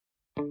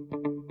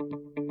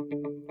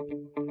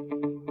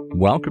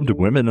Welcome to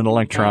Women in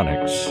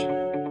Electronics,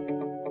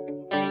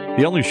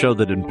 the only show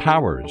that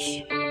empowers,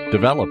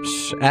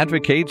 develops,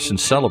 advocates, and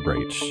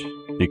celebrates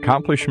the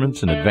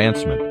accomplishments and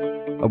advancement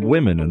of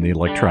women in the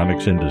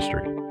electronics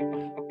industry.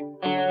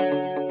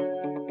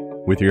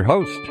 With your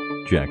host,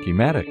 Jackie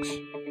Maddox.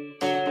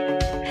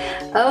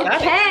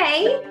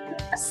 Okay,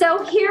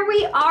 so here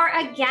we are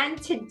again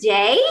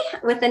today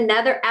with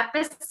another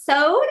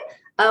episode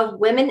of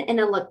Women in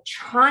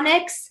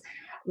Electronics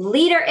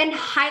Leader and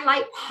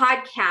Highlight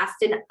podcast.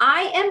 And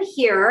I am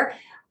here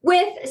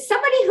with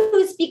somebody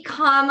who's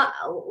become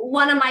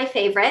one of my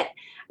favorite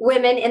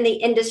women in the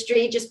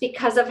industry just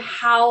because of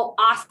how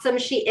awesome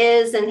she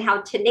is and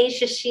how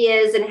tenacious she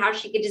is and how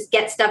she could just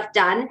get stuff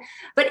done.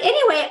 But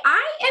anyway,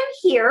 I am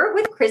here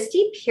with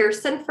Christy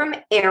Pearson from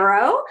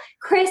Arrow.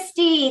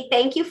 Christy,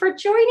 thank you for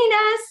joining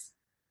us.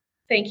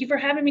 Thank you for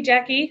having me,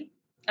 Jackie.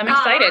 I'm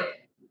excited.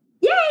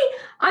 Yay!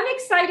 I'm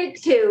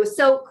excited too.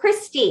 So,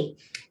 Christy,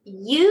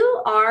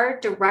 you are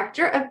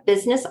Director of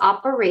Business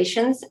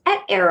Operations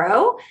at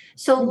Arrow.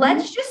 So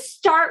let's just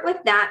start with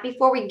that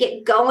before we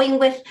get going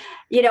with,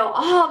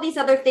 all these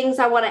other things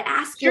I want to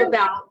ask you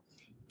about.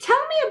 Tell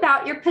me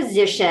about your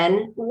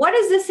position. What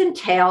does this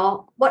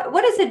entail? What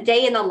does a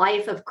day in the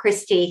life of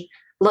Christy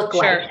look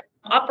like?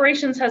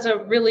 Operations has a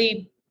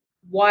really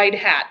wide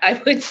hat,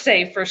 I would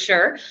say, for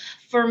sure.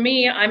 For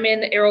me, I'm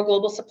in Arrow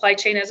Global Supply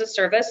Chain as a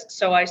Service,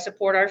 so I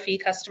support our fee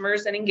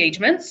customers and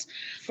engagements.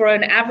 For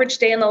an average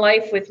day in the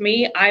life with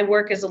me, I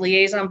work as a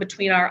liaison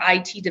between our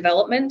IT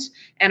development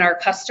and our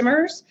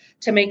customers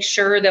to make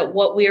sure that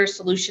what we are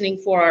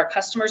solutioning for our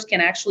customers can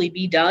actually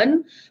be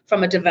done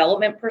from a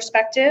development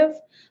perspective.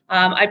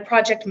 I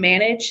project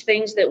manage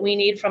things that we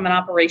need from an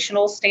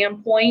operational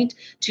standpoint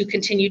to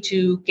continue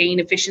to gain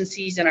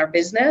efficiencies in our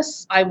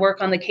business. I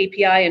work on the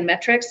KPI and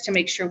metrics to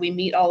make sure we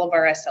meet all of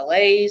our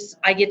SLAs.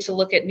 I get to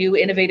look at new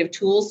innovative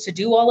tools to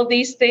do all of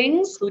these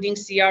things, including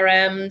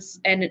CRMs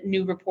and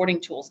new reporting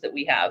tools that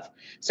we have.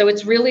 So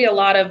it's really a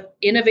lot of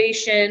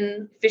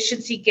innovation,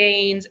 efficiency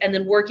gains, and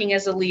then working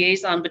as a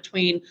liaison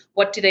between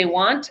what do they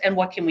want and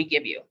what can we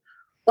give you.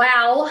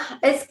 Wow,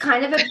 it's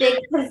kind of a big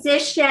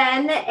position,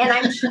 and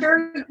I'm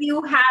sure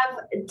you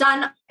have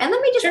done. And let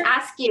me just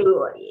ask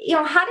you,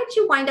 how did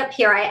you wind up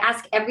here? I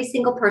ask every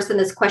single person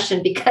this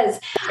question because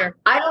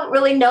I don't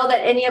really know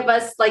that any of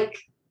us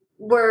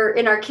were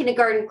in our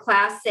kindergarten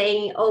class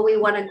saying, "Oh, we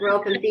want to grow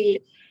up and be,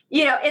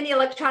 in the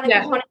electronic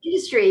component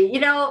industry." And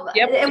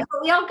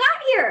we all got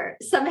here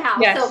somehow.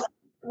 Yes. So,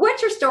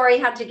 what's your story?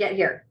 How'd you get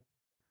here?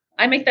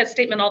 I make that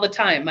statement all the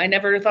time. I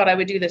never thought I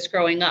would do this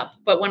growing up.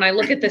 But when I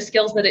look at the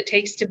skills that it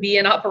takes to be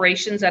in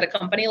operations at a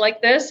company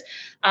like this,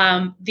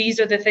 these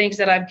are the things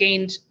that I've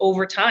gained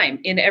over time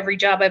in every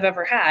job I've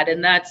ever had.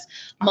 And that's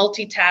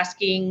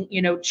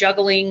multitasking,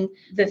 juggling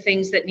the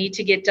things that need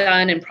to get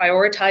done and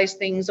prioritize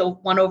things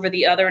one over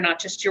the other, not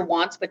just your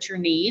wants, but your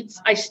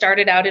needs. I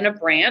started out in a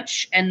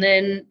branch and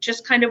then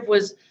just kind of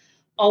was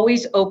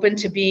always open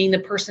to being the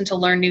person to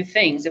learn new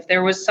things. If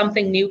there was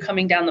something new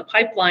coming down the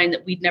pipeline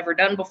that we'd never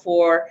done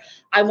before,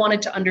 I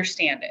wanted to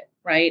understand it,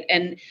 right?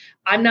 And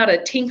I'm not a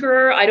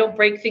tinkerer. I don't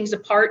break things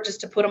apart just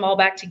to put them all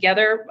back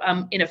together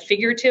in a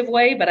figurative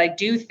way, but I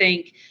do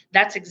think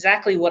that's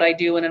exactly what I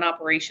do in an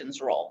operations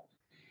role.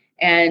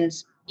 And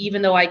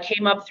even though I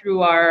came up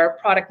through our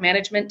product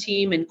management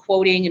team and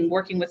quoting and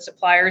working with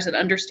suppliers and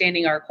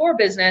understanding our core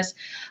business,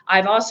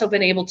 I've also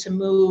been able to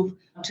move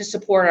to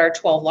support our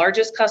 12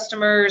 largest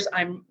customers.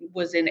 I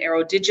was in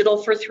Arrow Digital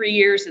for 3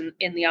 years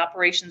in the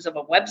operations of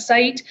a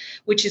website,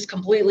 which is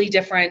completely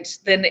different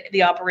than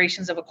the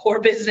operations of a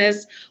core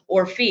business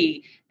or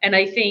fee. And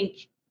I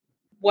think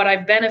what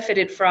I've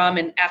benefited from,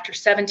 and after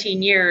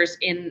 17 years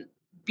in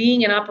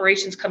being in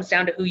operations, comes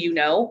down to who you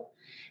know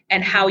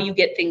and how you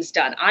get things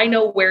done. I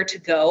know where to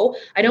go.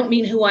 I don't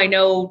mean who I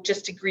know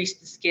just to grease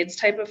the skids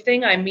type of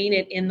thing. I mean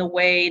it in the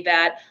way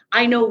that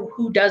I know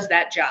who does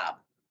that job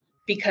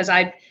because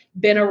I've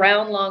been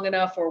around long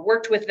enough or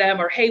worked with them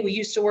or, hey, we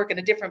used to work in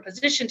a different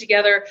position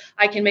together.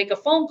 I can make a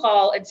phone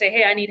call and say,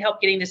 hey, I need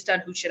help getting this done.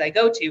 Who should I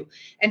go to?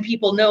 And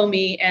people know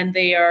me and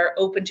they are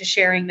open to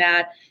sharing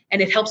that.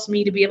 And it helps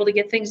me to be able to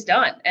get things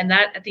done. And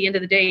that at the end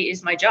of the day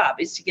is my job,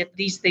 is to get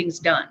these things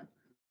done.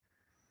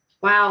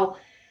 Wow.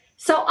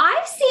 So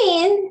I've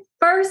seen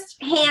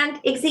firsthand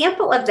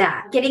example of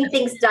that, getting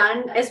things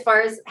done as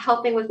far as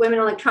helping with women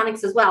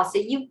electronics as well. So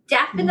you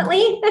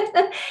definitely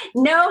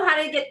know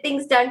how to get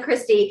things done,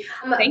 Christy.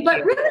 Thank but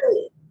you.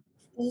 Really,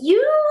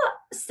 you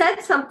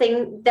said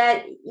something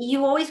that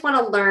you always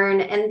want to learn.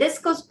 And this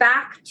goes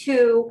back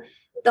to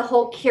the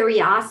whole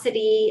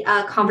curiosity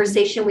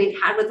conversation we've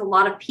had with a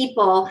lot of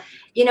people.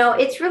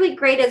 It's really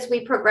great as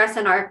we progress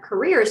in our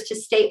careers to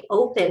stay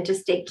open, to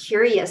stay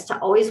curious, to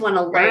always want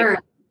to learn. Right.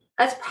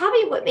 That's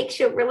probably what makes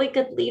you a really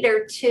good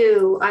leader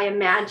too, I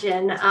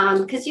imagine,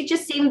 because you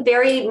just seem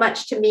very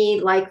much to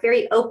me like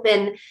very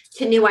open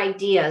to new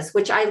ideas,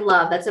 which I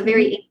love. That's a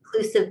very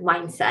inclusive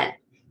mindset.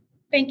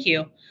 Thank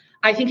you.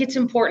 I think it's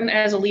important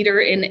as a leader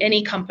in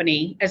any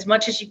company, as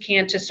much as you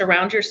can, to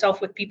surround yourself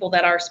with people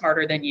that are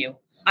smarter than you.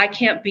 I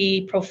can't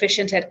be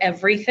proficient at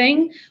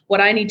everything.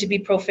 What I need to be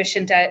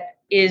proficient at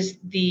is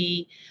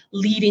the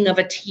leading of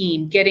a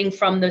team, getting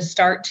from the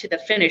start to the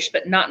finish,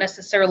 but not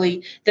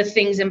necessarily the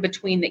things in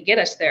between that get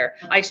us there.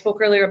 I spoke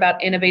earlier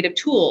about innovative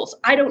tools.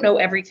 I don't know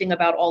everything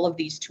about all of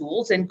these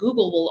tools, and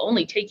Google will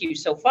only take you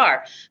so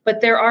far.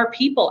 But there are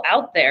people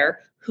out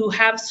there who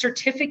have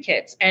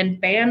certificates and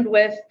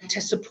bandwidth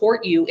to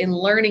support you in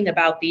learning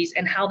about these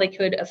and how they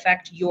could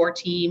affect your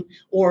team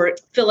or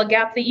fill a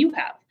gap that you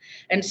have.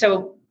 And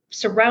so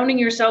surrounding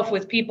yourself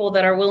with people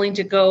that are willing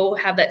to go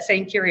have that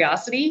same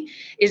curiosity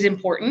is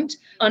important.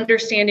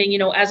 Understanding,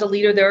 as a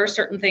leader, there are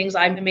certain things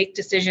I make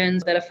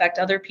decisions that affect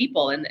other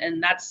people.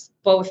 And that's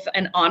both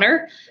an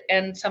honor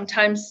and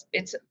sometimes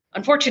it's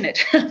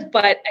unfortunate.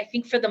 But I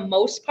think for the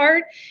most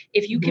part,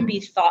 if you can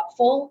be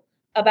thoughtful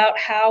about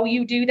how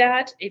you do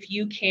that, if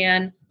you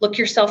can look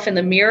yourself in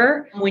the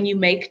mirror when you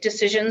make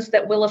decisions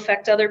that will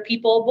affect other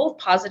people, both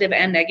positive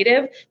and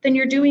negative, then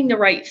you're doing the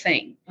right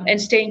thing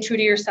and staying true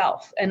to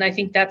yourself. And I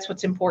think that's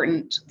what's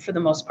important for the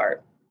most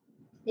part.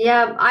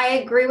 Yeah, I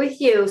agree with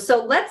you.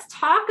 So let's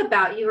talk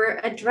about, you were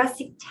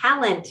addressing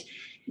talent.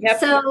 Yep.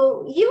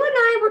 So you and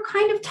I were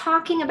kind of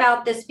talking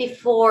about this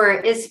before,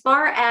 as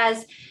far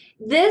as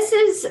this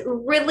is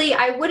really,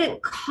 I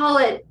wouldn't call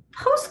it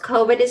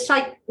post-COVID. It's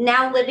like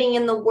now living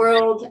in the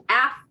world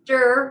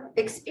after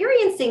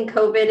experiencing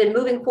COVID and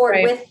moving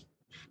forward with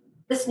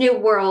this new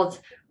world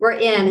we're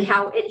in,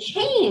 how it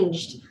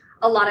changed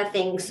a lot of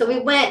things. So we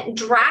went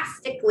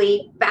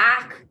drastically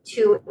back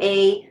to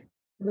a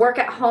work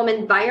at home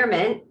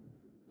environment,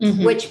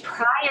 which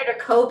prior to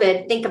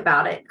COVID, think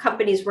about it,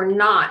 companies were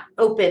not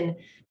open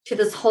to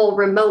this whole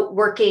remote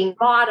working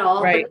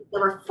model. But they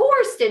were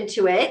forced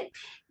into it.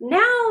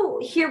 Now,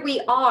 here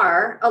we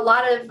are, a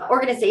lot of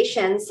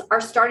organizations are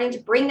starting to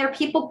bring their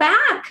people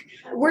back.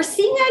 We're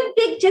seeing a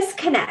big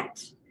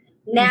disconnect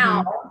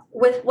now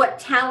with what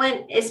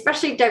talent,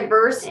 especially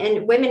diverse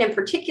and women in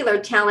particular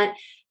talent,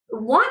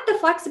 want the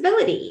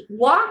flexibility,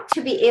 want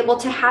to be able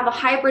to have a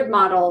hybrid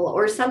model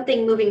or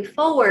something moving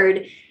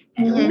forward.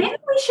 Maybe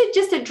we should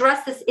just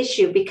address this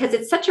issue because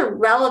it's such a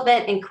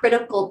relevant and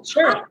critical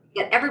topic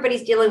that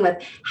everybody's dealing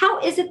with. How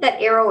is it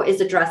that Arrow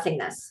is addressing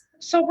this?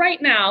 So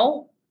right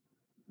now,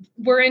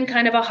 we're in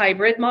kind of a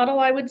hybrid model,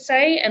 I would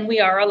say, and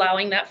we are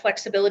allowing that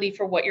flexibility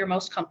for what you're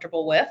most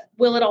comfortable with.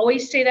 Will it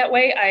always stay that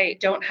way? I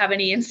don't have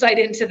any insight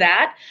into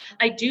that.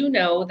 I do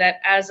know that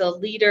as a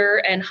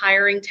leader and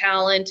hiring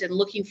talent and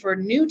looking for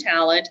new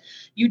talent,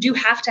 you do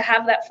have to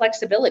have that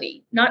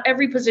flexibility. Not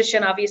every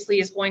position obviously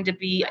is going to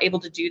be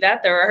able to do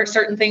that. There are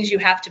certain things you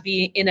have to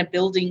be in a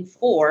building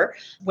for,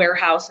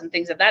 warehouse and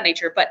things of that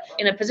nature. But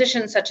in a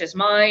position such as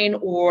mine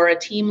or a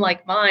team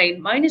like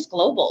mine is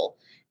global.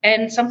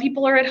 And some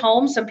people are at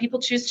home. Some people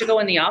choose to go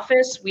in the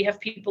office. We have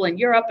people in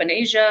Europe and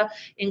Asia,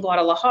 in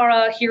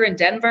Guadalajara, here in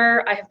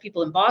Denver. I have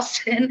people in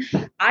Boston.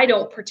 I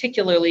don't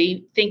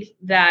particularly think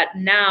that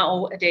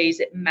nowadays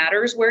it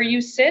matters where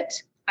you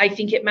sit. I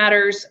think it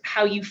matters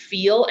how you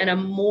feel, and a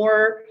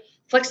more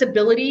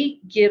flexibility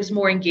gives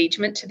more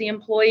engagement to the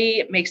employee.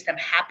 It makes them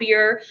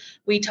happier.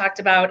 We talked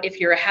about if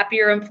you're a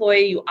happier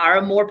employee, you are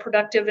a more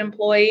productive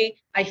employee.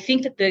 I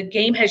think that the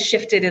game has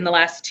shifted in the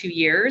last 2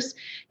 years,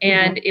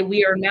 and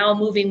we are now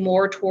moving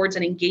more towards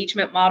an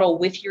engagement model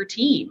with your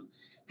team.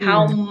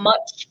 How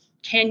much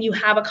can you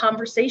have a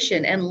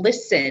conversation and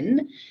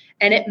listen?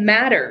 And it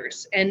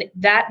matters. And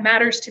that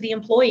matters to the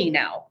employee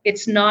now.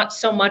 It's not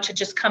so much a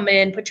just come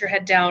in, put your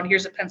head down,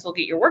 here's a pencil,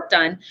 get your work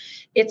done.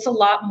 It's a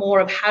lot more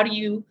of how do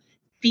you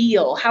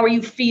feel? How are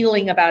you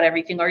feeling about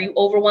everything? Are you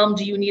overwhelmed?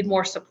 Do you need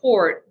more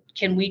support?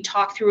 Can we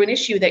talk through an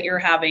issue that you're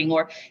having?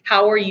 Or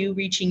how are you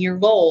reaching your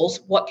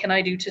goals? What can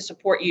I do to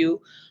support you?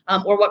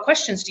 Or what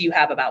questions do you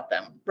have about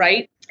them?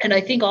 Right? And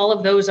I think all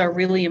of those are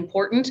really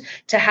important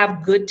to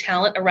have good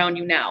talent around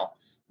you now.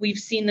 We've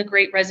seen the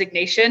Great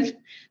Resignation.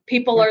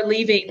 People are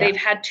leaving. They've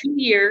had 2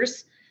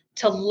 years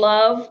to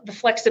love the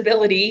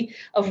flexibility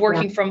of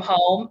working from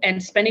home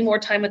and spending more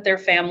time with their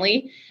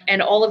family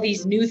and all of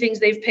these new things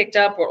they've picked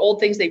up or old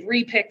things they've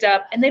re-picked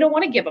up, and they don't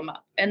want to give them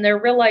up. And they're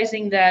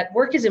realizing that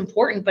work is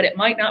important, but it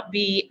might not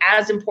be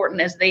as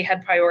important as they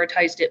had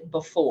prioritized it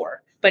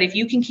before. But if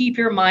you can keep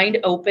your mind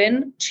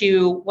open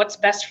to what's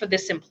best for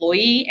this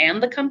employee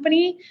and the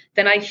company,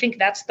 then I think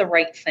that's the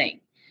right thing.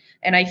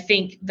 And I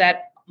think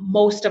that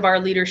most of our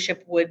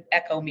leadership would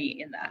echo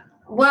me in that.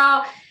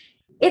 Well,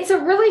 it's a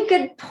really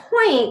good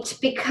point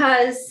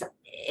because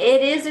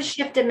it is a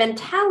shift in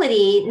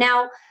mentality.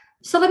 Now,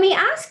 so let me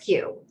ask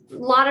you, a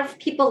lot of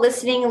people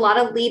listening, a lot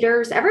of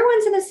leaders,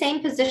 everyone's in the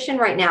same position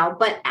right now.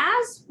 But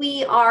as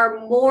we are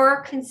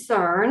more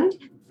concerned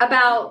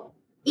about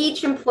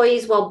each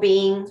employee's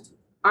well-being,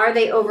 are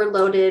they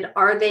overloaded?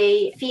 Are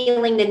they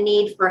feeling the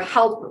need for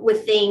help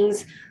with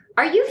things?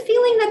 Are you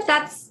feeling that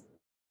that's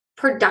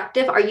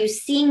productive? Are you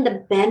seeing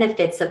the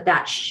benefits of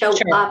that show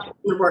up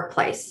in the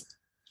workplace?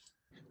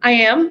 I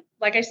am.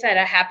 Like I said,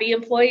 a happy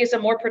employee is a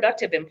more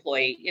productive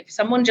employee. If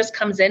someone just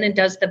comes in and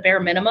does the bare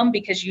minimum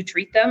because you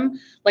treat them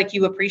like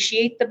you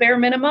appreciate the bare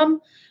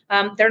minimum,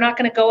 They're not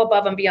going to go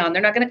above and beyond.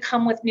 They're not going to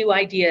come with new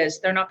ideas.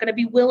 They're not going to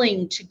be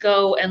willing to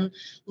go and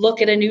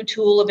look at a new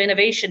tool of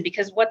innovation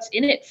because what's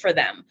in it for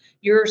them?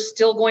 You're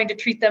still going to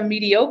treat them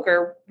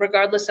mediocre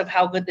regardless of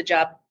how good the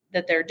job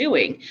that they're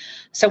doing.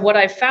 So what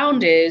I've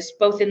found is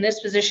both in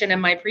this position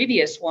and my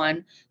previous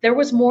one, there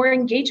was more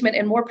engagement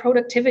and more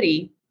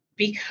productivity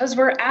because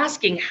we're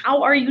asking,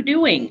 how are you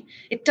doing?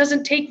 It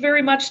doesn't take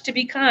very much to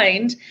be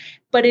kind,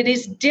 but it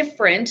is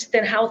different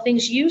than how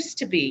things used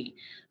to be.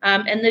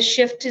 And the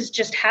shift has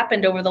just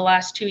happened over the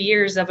last 2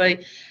 years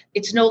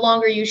it's no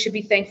longer you should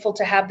be thankful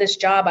to have this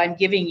job I'm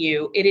giving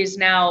you. It is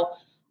now,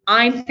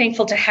 I'm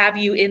thankful to have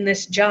you in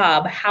this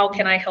job. How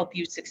can I help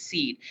you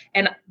succeed?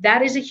 And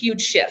that is a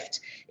huge shift.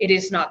 It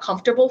is not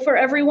comfortable for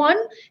everyone.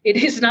 It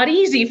is not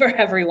easy for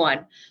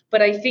everyone.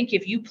 But I think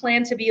if you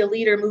plan to be a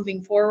leader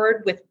moving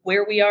forward with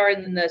where we are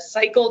in the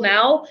cycle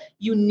now,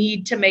 you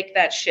need to make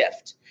that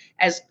shift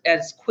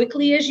as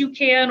quickly as you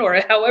can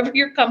or however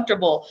you're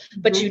comfortable,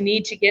 but you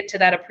need to get to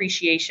that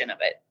appreciation of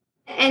it.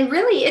 And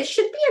really, it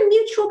should be a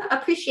mutual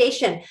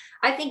appreciation.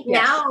 I think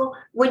now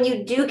when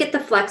you do get the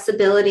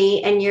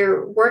flexibility and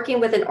you're working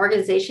with an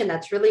organization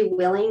that's really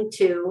willing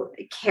to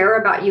care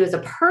about you as a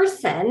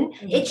person,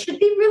 it should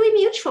be really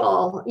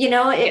mutual.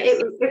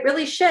 It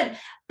really should.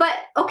 But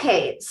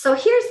okay, so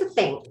here's the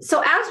thing.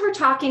 So as we're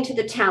talking to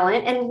the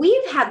talent, and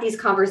we've had these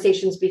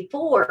conversations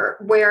before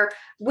where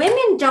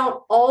women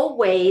don't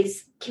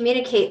always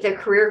communicate their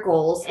career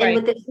goals. And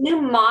with this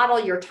new model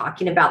you're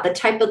talking about, the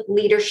type of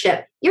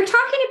leadership, you're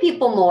talking to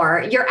people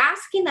more, you're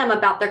asking them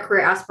about their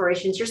career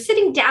aspirations, you're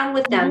sitting down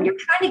with them, you're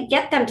trying to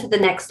get them to the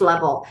next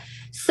level.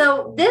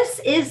 So this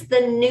is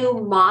the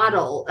new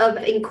model of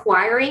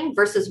inquiring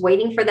versus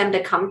waiting for them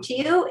to come to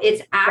you.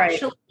 It's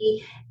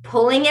actually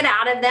pulling it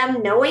out of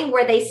them, knowing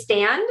where they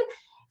stand.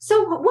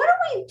 So what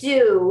do we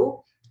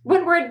do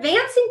when we're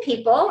advancing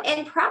people?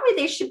 And probably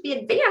they should be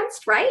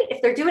advanced, right?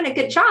 If they're doing a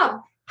good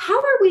job. How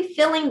are we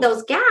filling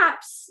those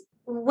gaps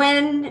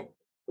when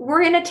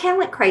we're in a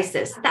talent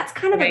crisis? That's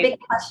kind of a big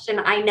question,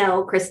 I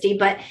know, Christy,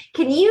 but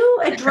can you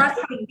address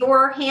how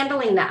you're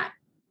handling that?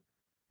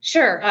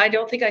 Sure. I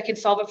don't think I can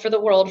solve it for the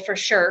world for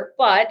sure.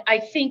 But I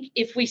think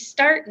if we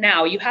start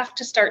now, you have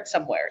to start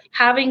somewhere.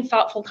 Having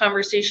thoughtful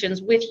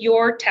conversations with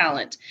your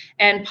talent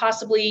and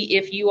possibly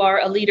if you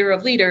are a leader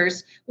of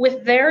leaders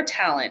with their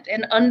talent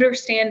and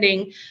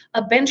understanding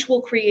a bench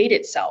will create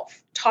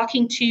itself.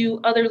 Talking to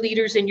other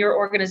leaders in your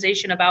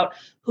organization about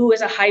who is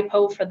a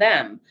hypo for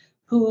them,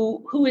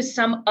 who is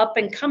some up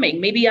and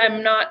coming. Maybe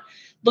I'm not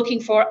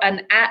looking for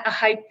a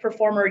high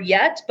performer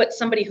yet, but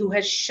somebody who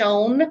has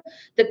shown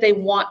that they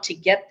want to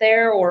get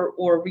there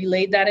or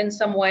relayed that in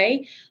some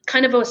way,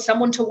 kind of a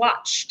someone to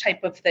watch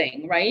type of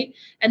thing, right?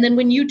 And then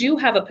when you do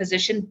have a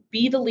position,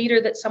 be the leader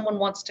that someone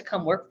wants to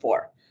come work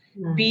for.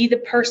 Be the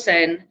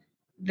person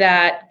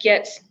that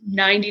gets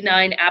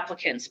 99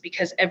 applicants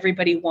because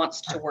everybody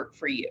wants to work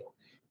for you.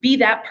 Be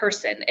that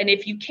person. And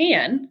if you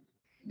can,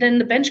 then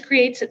the bench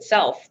creates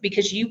itself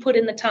because you put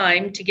in the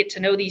time to get to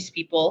know these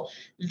people.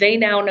 They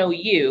now know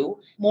you.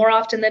 More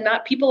often than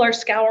not, people are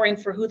scouring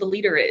for who the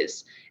leader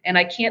is. And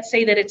I can't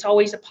say that it's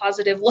always a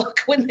positive look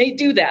when they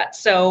do that.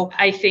 So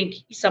I think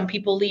some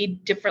people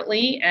lead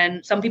differently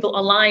and some people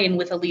align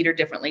with a leader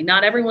differently.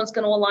 Not everyone's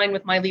going to align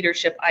with my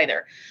leadership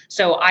either.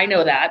 So I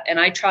know that. And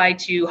I try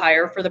to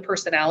hire for the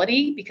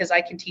personality because I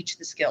can teach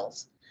the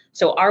skills.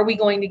 So are we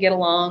going to get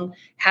along?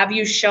 Have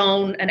you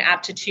shown an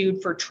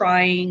aptitude for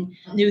trying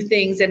new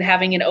things and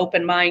having an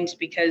open mind?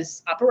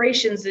 Because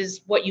operations is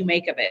what you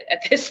make of it.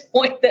 At this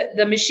point,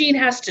 the machine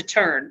has to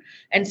turn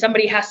and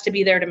somebody has to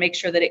be there to make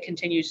sure that it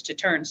continues to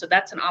turn. So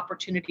that's an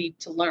opportunity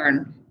to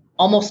learn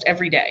almost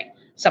every day,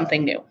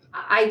 something new.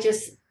 I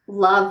just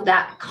love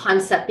that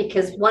concept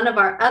because one of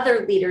our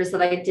other leaders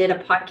that I did a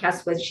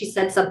podcast with, she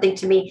said something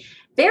to me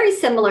very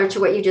similar to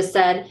what you just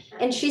said.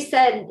 And she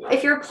said,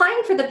 if you're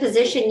applying for the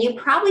position, you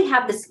probably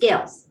have the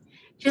skills.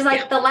 She's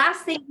like, the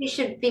last thing we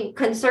should be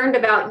concerned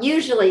about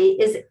usually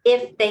is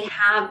if they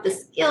have the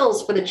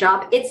skills for the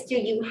job. It's, do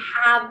you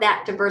have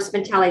that diverse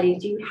mentality?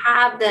 Do you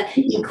have the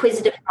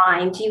inquisitive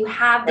mind? Do you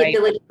have the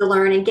ability to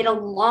learn and get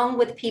along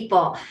with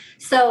people?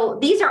 So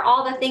these are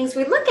all the things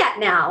we look at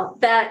now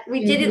that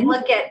we didn't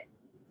look at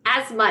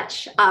as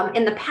much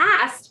in the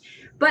past.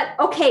 But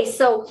okay,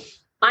 so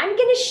I'm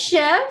going to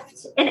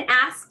shift and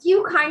ask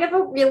you kind of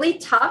a really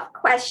tough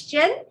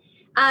question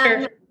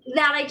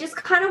that I just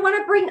kind of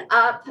want to bring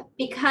up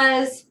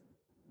because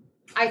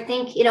I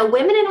think,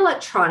 women in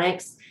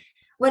electronics,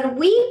 when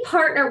we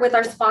partner with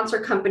our sponsor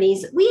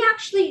companies, we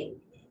actually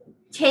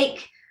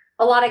take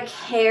a lot of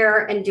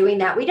care in doing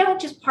that. We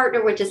don't just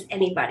partner with just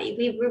anybody.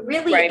 We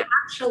really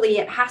actually,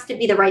 it has to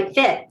be the right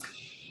fit.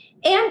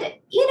 And,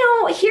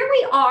 here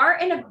we are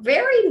in a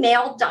very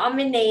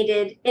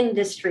male-dominated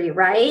industry,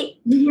 right?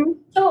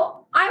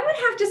 So I would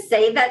have to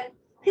say that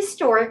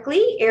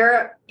historically,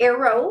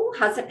 Arrow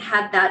hasn't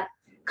had that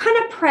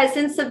kind of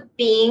presence of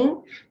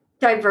being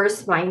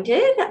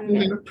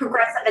diverse-minded,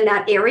 progressive in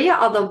that area,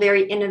 although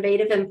very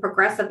innovative and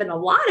progressive in a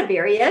lot of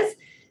areas.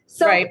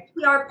 So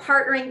we are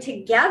partnering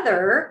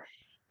together.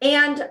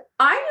 And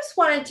I just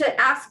wanted to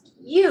ask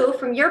you,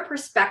 from your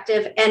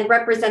perspective and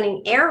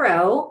representing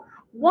Arrow,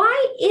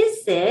 why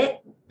is it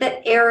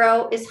that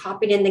Arrow is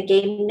hopping in the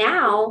game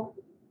now?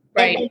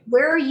 Right. And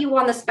where are you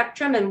on the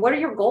spectrum, and what are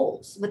your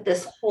goals with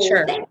this whole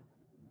thing?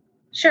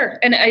 Sure.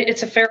 And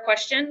it's a fair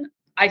question.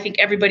 I think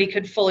everybody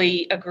could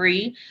fully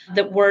agree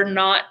that we're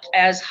not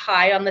as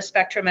high on the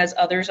spectrum as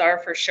others are,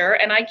 for sure.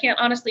 And I can't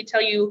honestly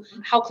tell you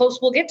how close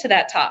we'll get to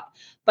that top.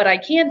 But I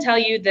can tell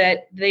you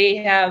that they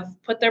have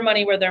put their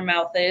money where their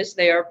mouth is.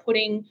 They are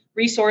putting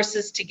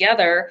resources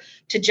together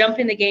to jump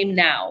in the game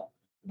now.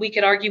 We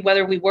could argue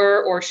whether we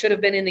were or should have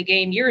been in the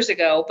game years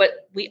ago,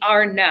 but we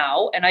are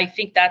now. And I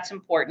think that's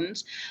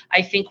important.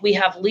 I think we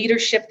have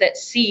leadership that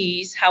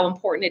sees how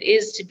important it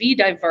is to be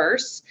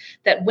diverse,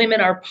 that women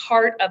are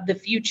part of the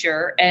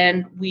future,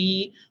 and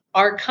we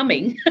are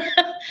coming.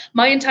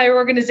 My entire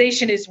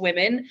organization is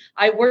women.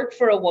 I work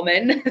for a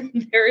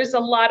woman. There is a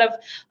lot of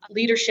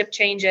leadership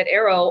change at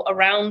Arrow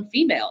around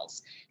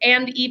females,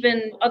 and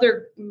even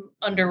other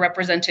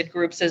underrepresented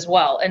groups as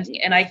well.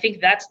 And I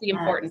think that's the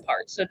important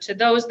part. So to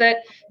those that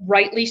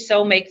rightly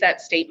so make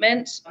that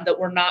statement that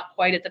we're not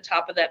quite at the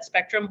top of that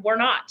spectrum, we're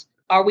not.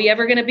 Are we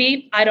ever going to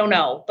be? I don't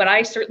know. But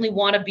I certainly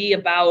want to be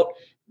about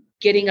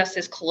getting us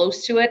as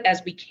close to it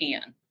as we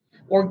can,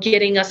 or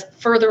getting us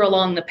further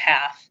along the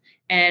path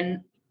and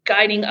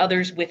guiding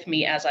others with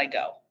me as I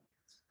go.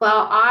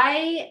 Well,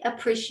 I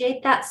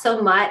appreciate that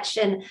so much.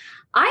 And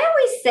I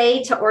always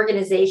say to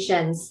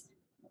organizations,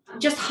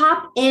 just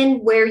hop in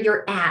where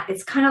you're at.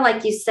 It's kind of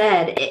like you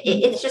said,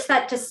 it's just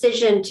that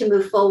decision to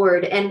move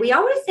forward. And we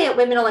always say at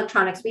Women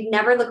Electronics, we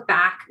never look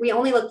back. We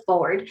only look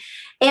forward.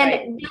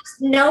 And there's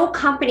no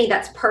company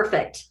that's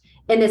perfect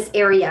in this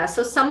area.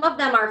 So some of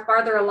them are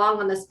farther along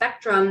on the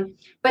spectrum,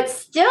 but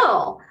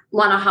still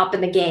want to hop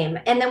in the game.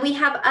 And then we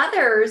have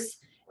others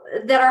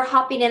that are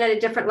hopping in at a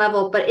different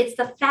level, but it's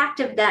the fact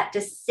of that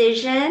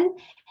decision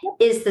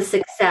is the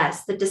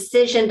success, the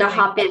decision to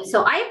hop in.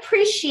 So I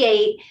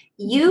appreciate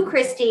you,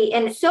 Christy,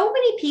 and so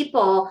many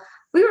people.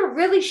 We were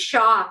really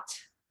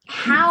shocked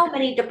how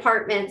many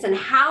departments and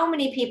how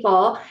many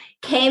people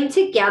came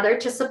together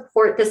to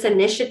support this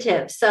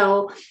initiative.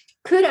 So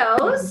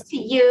kudos to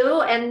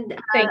you and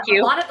Thank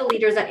you. A lot of the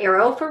leaders at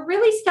Arrow for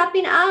really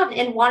stepping up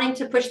and wanting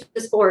to push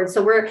this forward.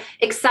 So we're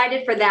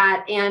excited for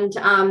that, and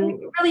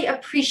really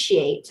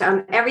appreciate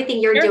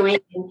everything you're doing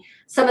and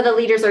some of the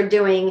leaders are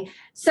doing.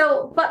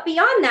 So, but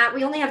beyond that,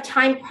 we only have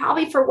time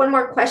probably for one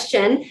more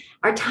question.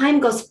 Our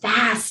time goes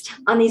fast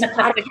on these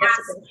podcasts.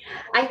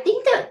 I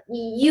think that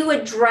you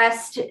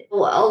addressed a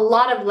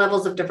lot of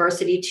levels of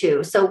diversity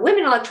too. So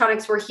Women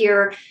Electronics were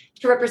here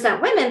to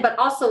represent women, but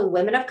also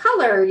women of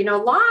color, a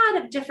lot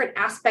of different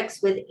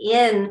aspects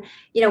within,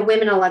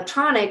 Women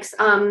Electronics.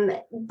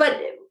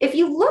 But if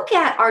you look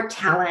at our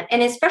talent,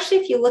 and especially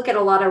if you look at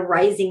a lot of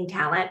rising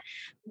talent,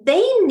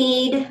 they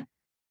need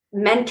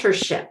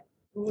mentorship,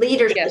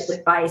 leadership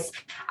advice.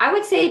 I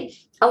would say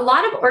a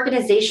lot of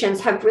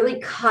organizations have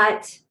really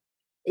cut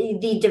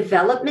the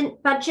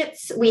development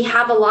budgets. We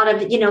have a lot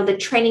of, the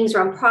trainings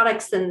around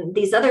products and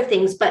these other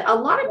things, but a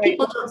lot of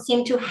people don't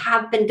seem to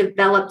have been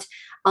developed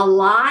a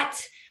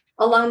lot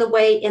along the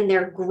way in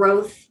their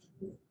growth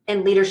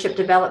and leadership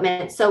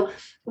development. So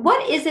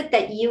what is it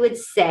that you would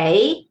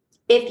say,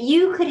 if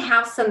you could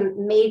have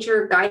some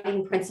major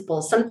guiding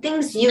principles, some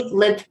things you've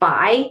lived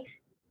by,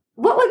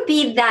 what would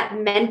be that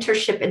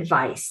mentorship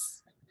advice?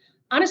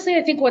 Honestly,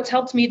 I think what's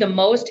helped me the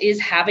most is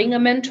having a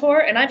mentor.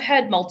 And I've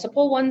had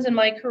multiple ones in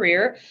my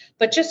career,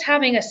 but just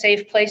having a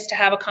safe place to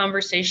have a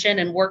conversation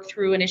and work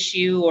through an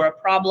issue or a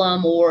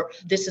problem, or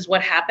this is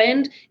what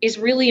happened, is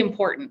really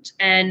important.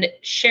 And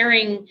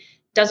sharing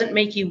doesn't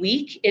make you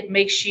weak. It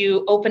makes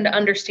you open to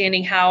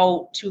understanding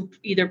how to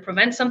either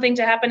prevent something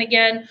to happen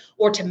again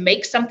or to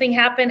make something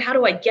happen. How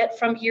do I get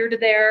from here to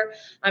there?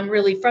 I'm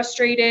really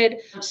frustrated.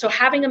 So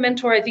having a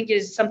mentor, I think,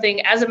 is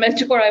something as a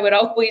mentor I would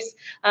always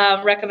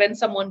recommend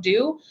someone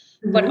do.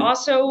 But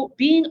also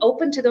being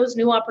open to those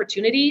new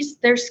opportunities.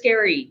 They're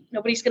scary.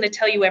 Nobody's going to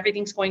tell you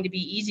everything's going to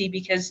be easy,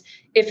 because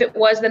if it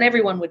was, then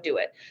everyone would do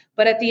it.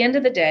 But at the end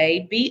of the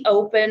day, be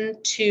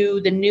open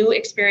to the new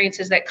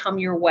experiences that come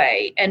your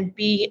way, and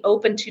be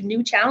open to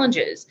new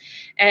challenges.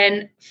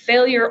 And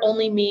failure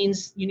only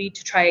means you need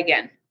to try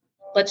again.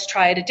 Let's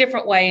try it a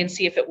different way and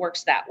see if it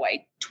works that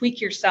way.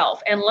 Tweak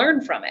yourself and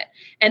learn from it.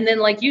 And then,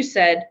 like you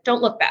said,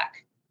 don't look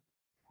back,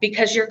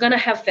 because you're going to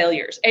have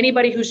failures.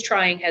 Anybody who's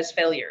trying has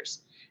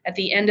failures. At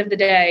the end of the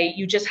day,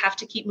 you just have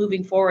to keep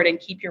moving forward and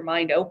keep your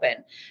mind open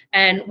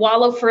and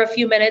wallow for a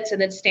few minutes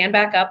and then stand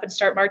back up and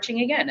start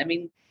marching again. I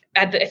mean,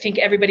 I think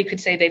everybody could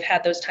say they've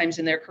had those times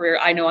in their career.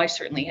 I know I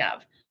certainly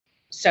have.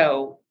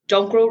 So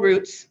don't grow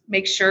roots.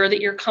 Make sure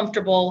that you're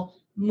comfortable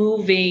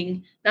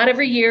moving, not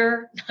every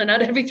year,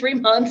 not every 3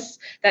 months.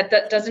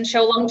 That doesn't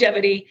show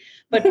longevity,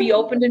 but be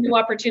open to new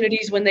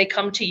opportunities when they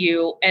come to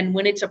you and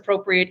when it's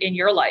appropriate in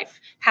your life.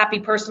 Happy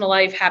personal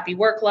life, happy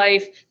work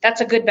life.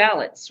 That's a good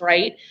balance,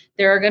 right?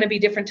 There are going to be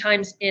different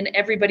times in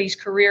everybody's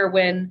career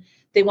when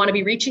they want to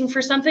be reaching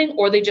for something,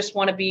 or they just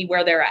want to be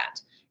where they're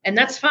at. And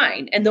that's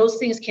fine. And those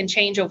things can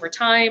change over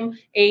time,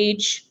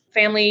 age,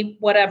 family,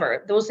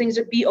 whatever. Those things,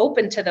 be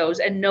open to those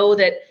and know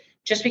that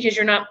just because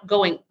you're not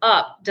going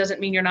up doesn't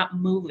mean you're not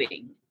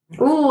moving.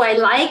 Ooh, I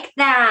like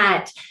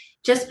that.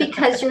 Just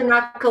because you're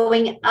not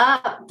going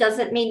up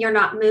doesn't mean you're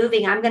not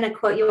moving. I'm going to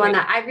quote you on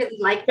that. I really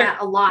like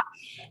that a lot.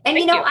 And,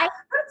 Thank you. I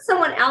heard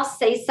someone else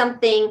say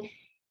something.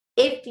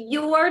 If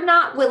you're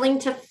not willing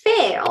to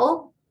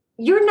fail,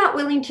 you're not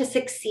willing to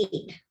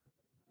succeed.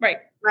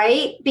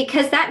 Right?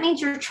 Because that means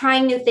you're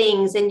trying new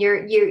things and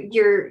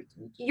you're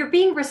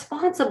being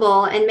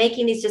responsible and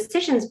making these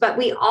decisions, but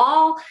we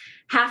all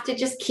have to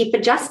just keep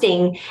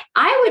adjusting.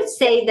 I would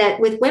say that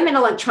with women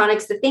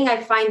electronics, the thing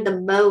I find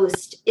the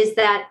most is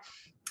that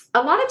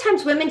a lot of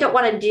times women don't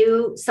want to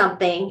do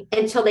something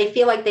until they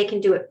feel like they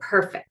can do it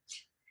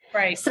perfect.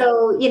 Right.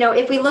 So,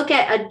 if we look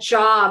at a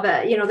job,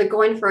 they're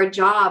going for a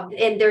job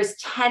and there's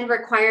 10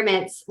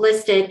 requirements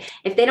listed.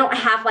 If they don't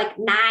have like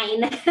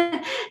nine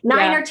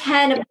or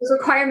 10 of those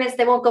requirements,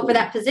 they won't go for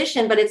that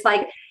position. But it's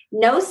like,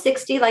 know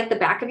 60 like the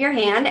back of your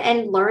hand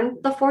and learn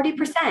the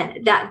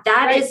 40%.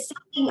 That is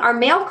something our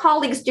male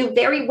colleagues do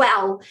very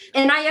well.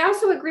 And I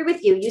also agree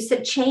with you. You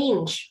said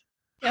change.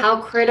 Yep. How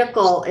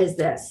critical is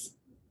this?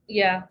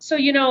 Yeah. So,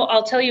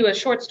 I'll tell you a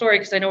short story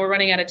because I know we're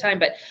running out of time,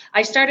 but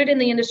I started in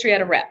the industry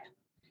at a rep.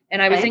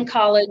 And I was in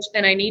college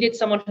and I needed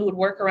someone who would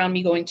work around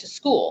me going to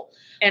school.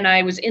 And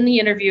I was in the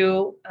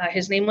interview.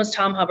 His name was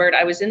Tom Hubbard.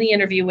 I was in the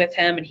interview with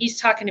him and he's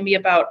talking to me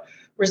about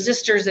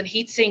resistors and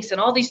heat sinks and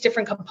all these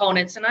different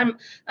components. And I'm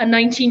a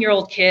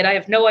 19-year-old kid. I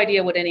have no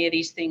idea what any of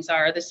these things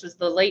are. This was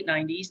the late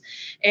 90s.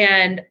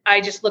 And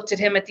I just looked at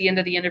him at the end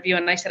of the interview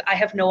and I said, I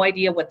have no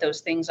idea what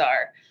those things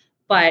are,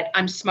 but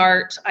I'm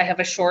smart. I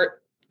have a short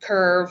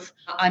curve.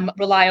 I'm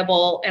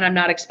reliable and I'm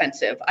not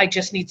expensive. I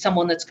just need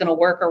someone that's going to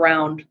work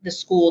around the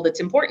school that's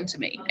important to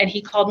me. And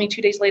he called me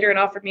 2 days later and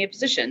offered me a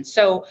position.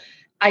 So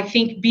I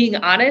think being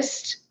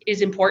honest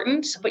is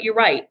important, but you're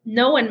right.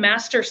 Know and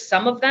master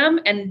some of them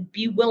and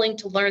be willing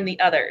to learn the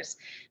others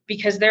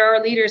because there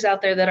are leaders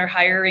out there that are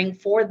hiring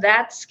for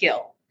that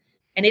skill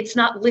and it's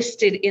not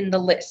listed in the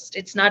list.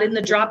 It's not in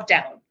the drop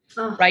down,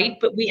 right?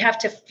 But we have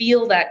to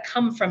feel that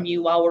come from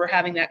you while we're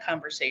having that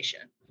conversation.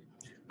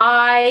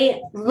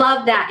 I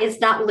love that. It's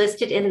not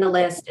listed in the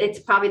list. It's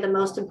probably the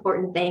most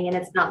important thing and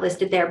it's not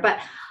listed there. But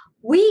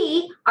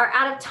we are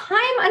out of time,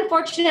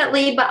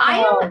 unfortunately, but I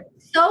am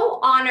so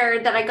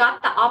honored that I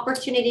got the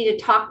opportunity to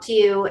talk to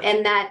you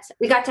and that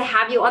we got to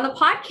have you on the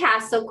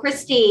podcast. So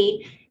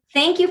Christy,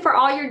 thank you for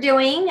all you're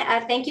doing.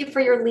 Thank you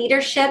for your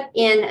leadership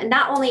in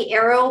not only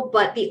Aero,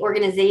 but the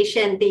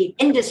organization, the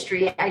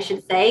industry, I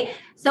should say.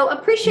 So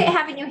appreciate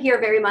having you here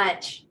very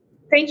much.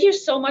 Thank you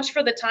so much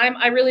for the time.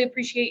 I really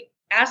appreciate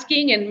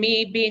asking and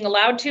me being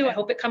allowed to. I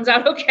hope it comes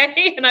out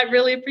okay. And I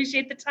really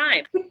appreciate the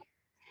time.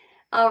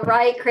 All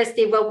right,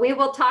 Christy. Well, we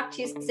will talk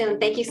to you soon.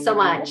 Thank you so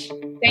much.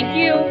 Thank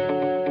you.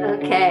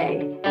 Okay.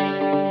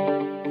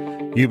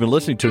 You've been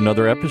listening to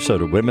another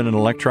episode of Women in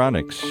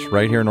Electronics,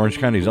 right here in Orange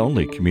County's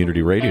only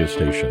community radio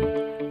station,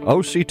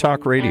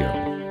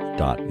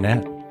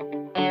 octalkradio.net.